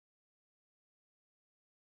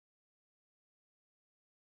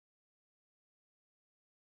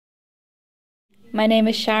My name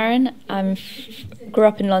is Sharon. Grew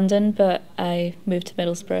up in London, but I moved to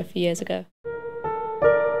Middlesbrough a few years ago.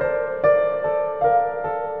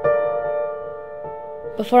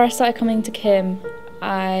 Before I started coming to Kim,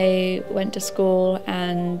 I went to school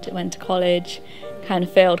and went to college, kind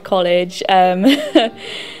of failed college. I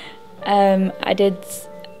did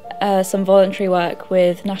some voluntary work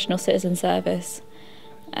with National Citizen Service.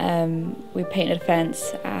 We painted a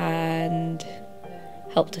fence and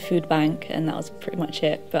helped a food bank, and that was pretty much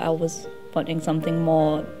it. But I was wanting something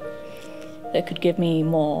more that could give me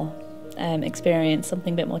more experience,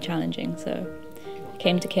 something a bit more challenging. So I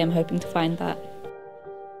came to Kim hoping to find that.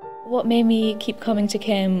 What made me keep coming to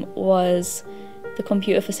Kim was the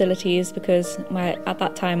computer facilities, because at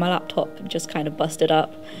that time my laptop just kind of busted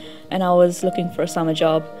up and I was looking for a summer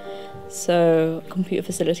job, so computer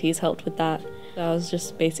facilities helped with that. I was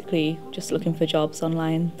just basically just looking for jobs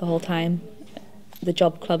online the whole time. The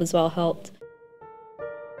job club as well helped.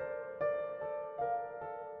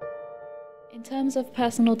 In terms of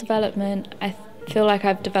personal development, I feel like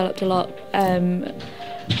I've developed a lot.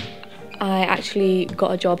 I actually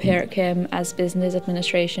got a job here at Kim as business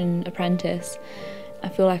administration apprentice. I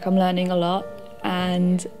feel like I'm learning a lot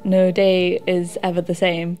and no day is ever the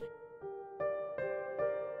same.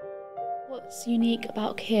 What's unique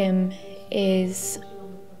about Kim is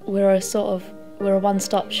we're a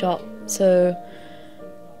one-stop shop, so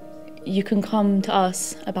you can come to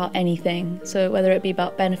us about anything. So whether it be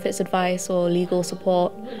about benefits advice or legal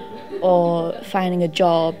support or finding a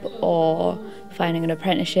job or finding an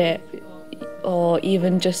apprenticeship, or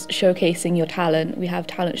even just showcasing your talent. We have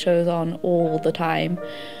talent shows on all the time.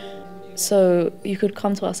 So you could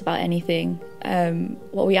come to us about anything.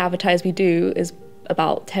 What we advertise we do is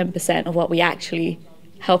about 10% of what we actually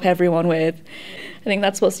help everyone with. I think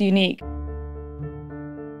that's what's unique.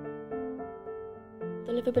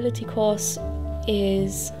 The livability course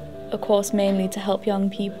is a course mainly to help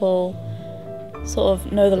young people sort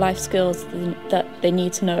of know the life skills that they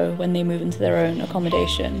need to know when they move into their own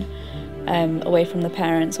accommodation. Away from the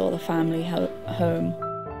parents or the family home.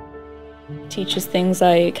 Teaches things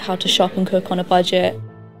like how to shop and cook on a budget.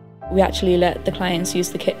 We actually let the clients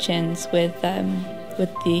use the kitchens with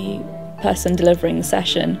the person delivering the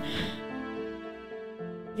session.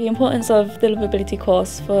 The importance of the livability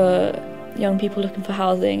course for young people looking for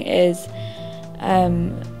housing is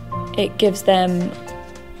it gives them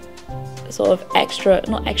sort of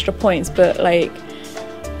not extra points, but like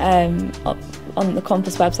on the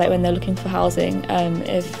Compass website when they're looking for housing,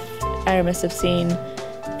 if Aramis have seen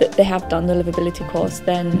that they have done the livability course,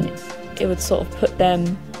 then it would sort of put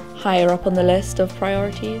them higher up on the list of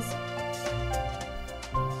priorities.